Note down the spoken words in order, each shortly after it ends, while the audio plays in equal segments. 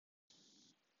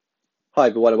Hi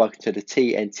everyone, and welcome to the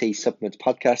TNT Supplements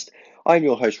Podcast. I'm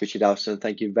your host, Richard Elson.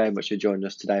 Thank you very much for joining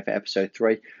us today for episode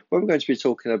 3, where we're going to be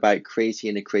talking about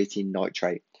creatine and creatine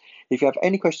nitrate. If you have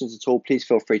any questions at all, please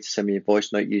feel free to send me a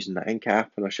voice note using the Anchor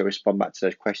app, and I shall respond back to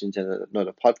those questions in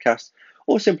another podcast,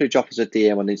 or simply drop us a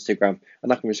DM on Instagram,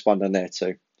 and I can respond on there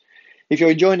too. If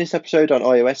you're enjoying this episode on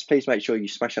iOS, please make sure you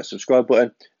smash that subscribe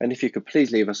button, and if you could please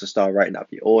leave us a star rating, that'd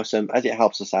be awesome, as it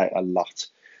helps us out a lot.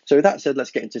 So with that said,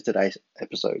 let's get into today's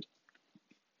episode.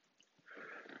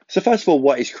 So first of all,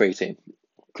 what is creatine?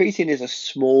 Creatine is a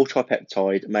small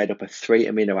tripeptide made up of 3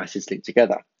 amino acids linked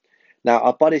together. Now,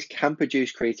 our bodies can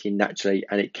produce creatine naturally,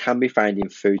 and it can be found in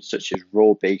foods such as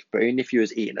raw beef, but even if you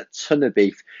was eating a ton of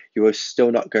beef, you are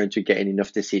still not going to get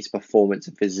enough to see its performance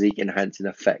and physique enhancing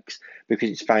effects, because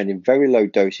it's found in very low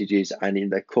dosages, and in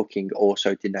the cooking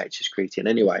also denatures creatine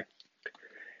anyway.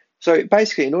 So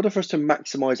basically, in order for us to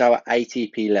maximize our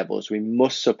ATP levels, we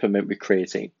must supplement with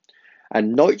creatine.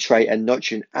 And nitrate and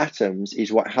nitrogen atoms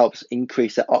is what helps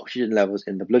increase the oxygen levels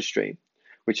in the bloodstream,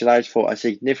 which allows for a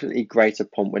significantly greater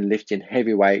pump when lifting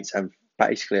heavy weights and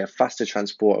basically a faster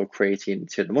transport of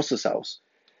creatine to the muscle cells.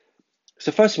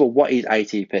 So first of all, what is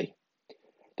ATP?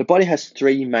 The body has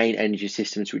 3 main energy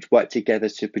systems which work together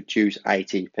to produce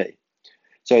ATP.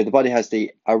 So the body has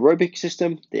the aerobic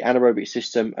system, the anaerobic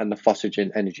system, and the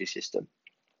phosphagen energy system.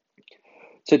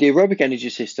 So the aerobic energy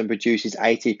system produces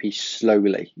ATP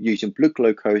slowly, using blood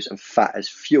glucose and fat as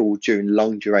fuel during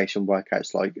long duration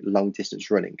workouts like long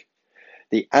distance running.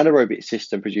 The anaerobic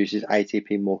system produces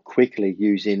ATP more quickly,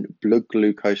 using blood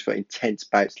glucose for intense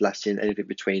bouts lasting anything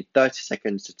between 30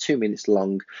 seconds to 2 minutes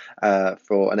long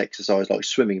for an exercise like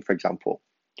swimming, for example.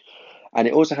 And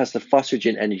it also has the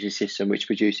phosphagen energy system, which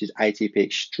produces ATP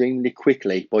extremely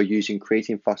quickly by using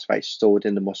creatine phosphate stored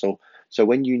in the muscle. So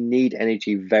when you need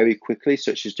energy very quickly,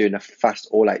 such as doing a fast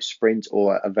all-out sprint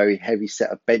or a very heavy set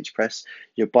of bench press,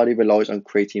 your body relies on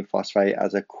creatine phosphate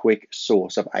as a quick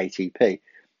source of ATP.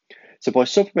 So by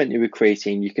supplementing with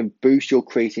creatine, you can boost your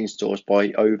creatine stores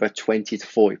by over 20 to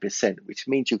 40%, which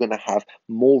means you're going to have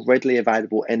more readily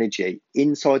available energy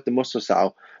inside the muscle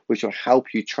cell, which will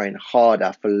help you train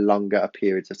harder for longer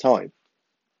periods of time.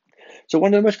 So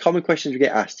one of the most common questions we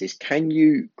get asked is,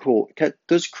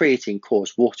 does creatine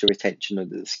cause water retention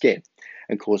under the skin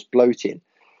and cause bloating?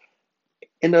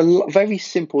 In a very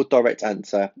simple, direct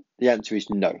answer, the answer is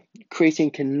no.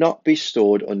 Creatine cannot be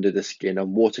stored under the skin,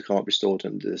 and water can't be stored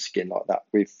under the skin like that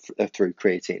through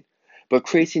creatine. But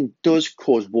creatine does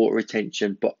cause water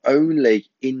retention, but only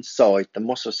inside the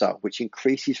muscle cell, which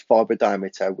increases fiber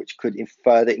diameter, which could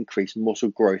further increase muscle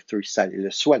growth through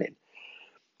cellular swelling.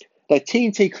 Now,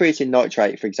 TNT creatine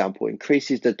nitrate, for example,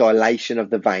 increases the dilation of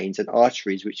the veins and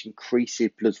arteries, which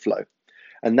increases blood flow.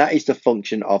 And that is the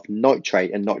function of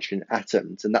nitrate and nitrogen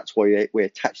atoms, and that's why we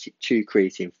attach it to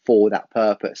creatine for that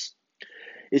purpose.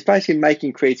 It's basically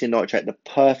making creatine nitrate the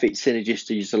perfect synergist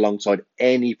to use alongside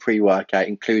any pre-workout,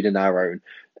 including our own.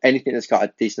 Anything that's got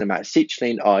a decent amount of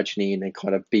citrulline, arginine, and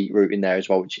kind of beetroot in there as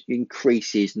well, which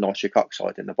increases nitric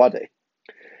oxide in the body.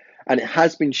 And it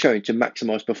has been shown to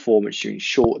maximize performance during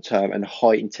short-term and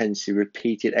high-intensity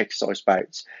repeated exercise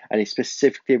bouts, and is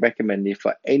specifically recommended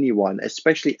for anyone,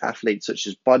 especially athletes such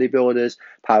as bodybuilders,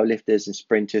 powerlifters, and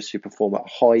sprinters who perform at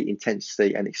high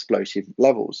intensity and explosive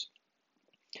levels.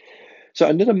 So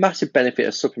another massive benefit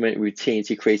of supplementing with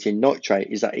TNT creatine nitrate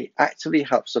is that it actively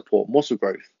helps support muscle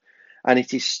growth, and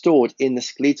it is stored in the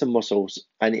skeletal muscles,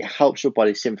 and it helps your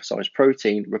body synthesize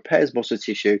protein, repairs muscle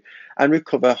tissue, and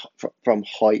recover from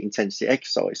high intensity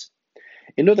exercise.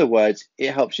 In other words,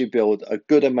 it helps you build a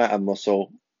good amount of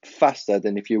muscle faster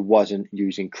than if you wasn't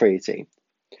using creatine.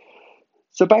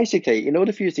 So basically, in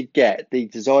order for you to get the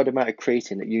desired amount of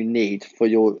creatine that you need for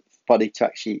your body to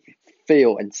actually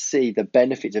feel and see the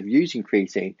benefits of using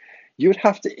creatine, you would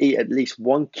have to eat at least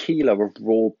 1 kilo of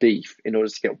raw beef in order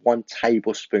to get 1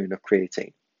 tablespoon of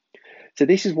creatine. So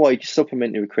this is why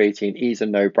supplementing with creatine is a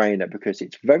no-brainer, because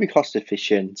it's very cost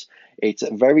efficient, it's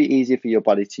very easy for your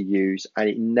body to use, and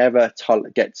it never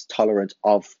gets tolerant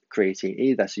of creatine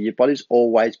either. So your body's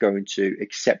always going to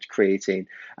accept creatine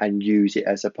and use it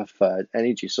as a preferred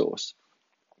energy source.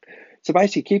 So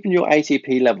basically, keeping your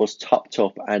ATP levels topped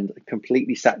up and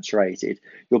completely saturated,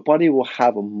 your body will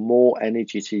have more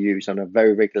energy to use on a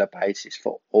very regular basis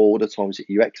for all the times that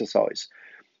you exercise.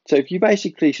 So if you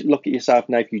basically look at yourself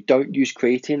now, if you don't use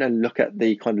creatine, and look at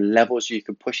the kind of levels you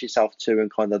can push yourself to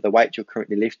and kind of the weight you're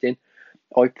currently lifting,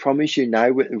 I promise you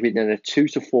now, within a 2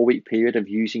 to 4 week period of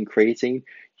using creatine,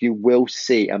 you will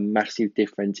see a massive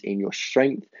difference in your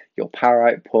strength, your power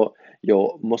output,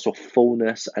 your muscle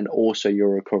fullness, and also your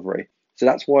recovery. So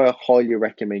that's why I highly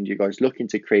recommend you guys look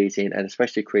into creatine, and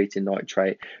especially creatine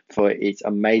nitrate, for its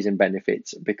amazing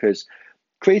benefits, because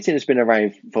creatine has been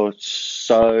around for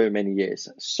so many years,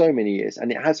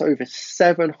 and it has over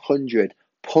 700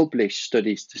 published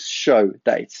studies to show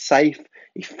that it's safe,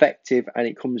 effective, and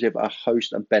it comes with a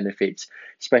host of benefits,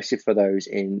 especially for those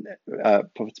in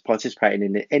participating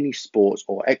in any sports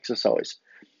or exercise.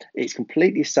 It's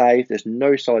completely safe. There's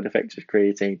no side effects of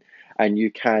creatine, and you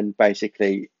can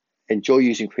basically enjoy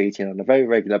using creatine on a very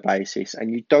regular basis,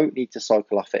 and you don't need to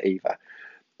cycle off it either.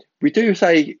 We do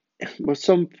say, with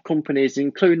some companies,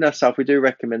 including ourselves, we do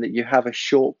recommend that you have a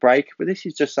short break, but this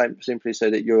is just simply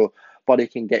so that your body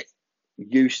can get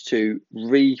used to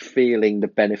re-feeling the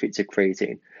benefits of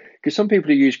creatine. Because some people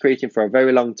who use creatine for a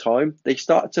very long time, they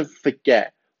start to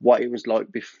forget what it was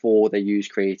like before they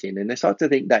used creatine, and they start to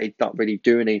think that it's not really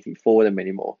doing anything for them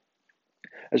anymore.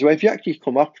 As well, if you actually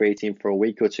come off creatine for a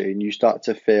week or two and you start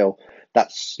to feel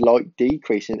that slight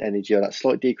decrease in energy or that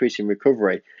slight decrease in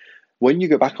recovery, when you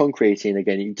go back on creatine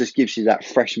again, it just gives you that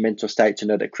fresh mental state to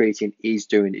know that creatine is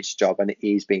doing its job and it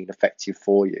is being effective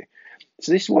for you.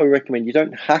 So this is why we recommend you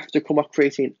don't have to come off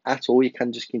creatine at all. You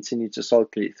can just continue to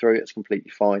cycle it through. It's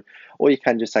completely fine. Or you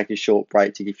can just take a short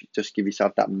break to give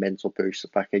yourself that mental boost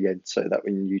back again, so that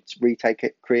when you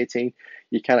retake creatine,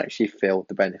 you can actually feel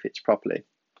the benefits properly.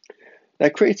 Now,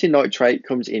 creatine nitrate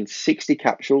comes in 60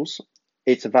 capsules.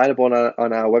 It's available on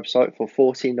our website for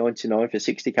 $14.99 for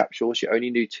 60 capsules. You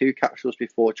only need 2 capsules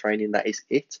before training. That is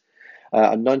it.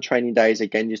 On non-training days,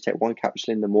 again, just take 1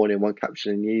 capsule in the morning, 1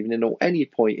 capsule in the evening, or any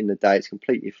point in the day. It's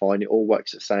completely fine. It all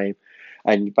works the same.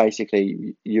 And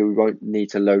basically, you won't need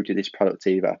to load this product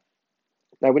either.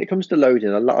 Now, when it comes to loading,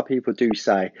 a lot of people do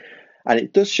say, and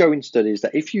it does show in studies,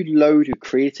 that if you load with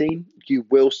creatine, you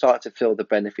will start to feel the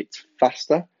benefits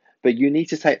faster. But you need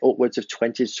to take upwards of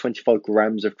 20 to 25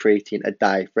 grams of creatine a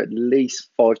day for at least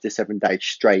 5 to 7 days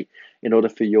straight in order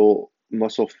for your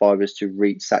muscle fibers to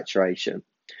reach saturation.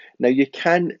 Now, you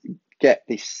can get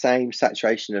the same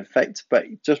saturation effect, but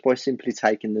just by simply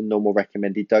taking the normal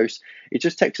recommended dose, it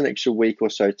just takes an extra week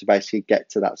or so to basically get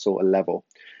to that sort of level.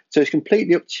 So it's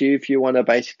completely up to you if you want to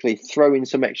basically throw in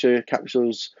some extra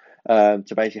capsules to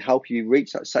basically help you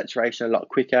reach that saturation a lot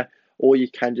quicker, or you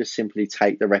can just simply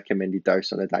take the recommended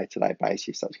dose on a day-to-day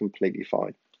basis. That's completely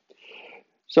fine.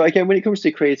 So again, when it comes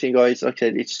to creatine, guys, like I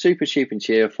said, it's super cheap and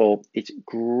cheerful. It's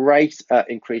great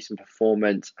at increasing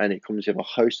performance, and it comes with a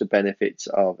host of benefits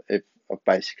of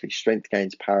basically strength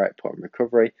gains, power output, and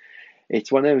recovery.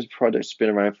 It's one of those products that's been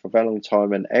around for a very long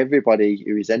time, and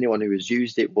anyone who has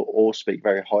used it will all speak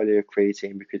very highly of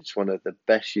creatine, because it's one of the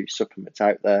best used supplements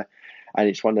out there, and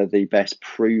it's one of the best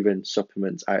proven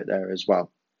supplements out there as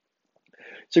well.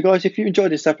 So guys, if you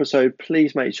enjoyed this episode,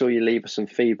 please make sure you leave us some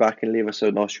feedback and leave us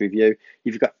a nice review.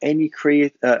 If you've got any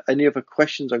other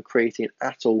questions on creatine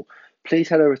at all, please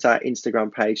head over to our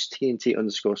Instagram page,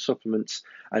 TNT_supplements,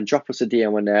 and drop us a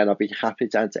DM on there, and I'll be happy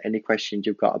to answer any questions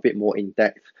you've got a bit more in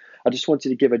depth. I just wanted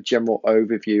to give a general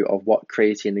overview of what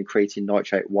creatine and creatine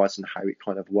nitrate was and how it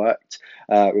kind of worked,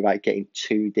 without getting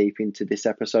too deep into this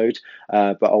episode.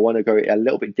 But I want to go a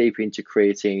little bit deeper into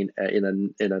creatine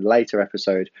in a later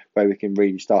episode, where we can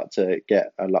really start to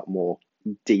get a lot more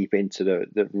deep into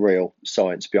the real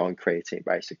science behind creatine,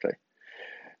 basically.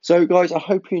 So guys, I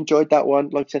hope you enjoyed that one.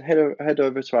 Like I said, head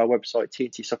over to our website,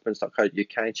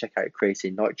 tntsupplements.co.uk, and check out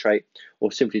creatine nitrate,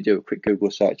 or simply do a quick Google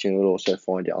search and you'll also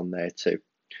find it on there too.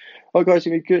 Well guys,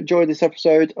 if you enjoyed this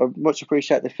episode, I much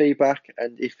appreciate the feedback,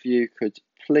 and if you could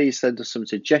please send us some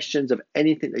suggestions of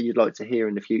anything that you'd like to hear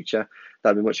in the future,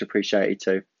 that'd be much appreciated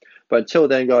too. But until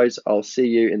then guys, I'll see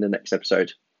you in the next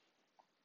episode.